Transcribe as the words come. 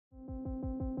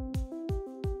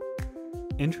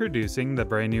Introducing the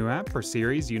brand new app for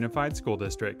Ceres Unified School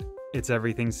District. It's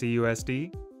everything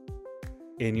CUSD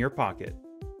in your pocket.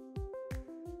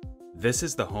 This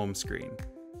is the home screen.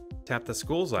 Tap the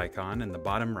schools icon in the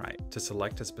bottom right to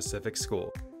select a specific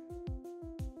school.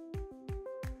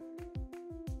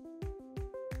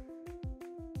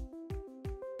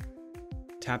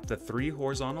 Tap the 3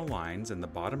 horizontal lines in the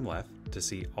bottom left to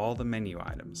see all the menu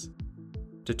items.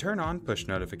 To turn on push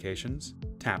notifications,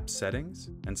 tap Settings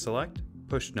and select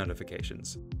Push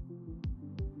Notifications.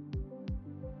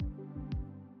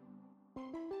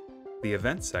 The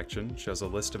Events section shows a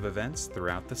list of events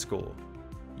throughout the school.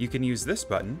 You can use this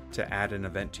button to add an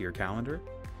event to your calendar,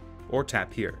 or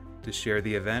tap here to share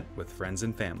the event with friends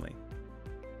and family.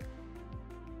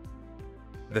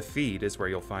 The feed is where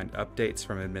you'll find updates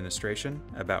from administration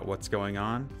about what's going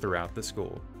on throughout the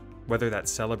school, whether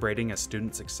that's celebrating a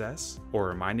student's success or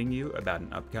reminding you about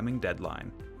an upcoming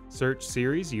deadline. Search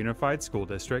Ceres Unified School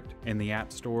District in the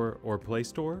App Store or Play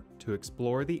Store to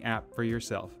explore the app for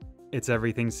yourself. It's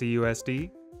everything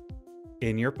CUSD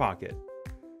in your pocket.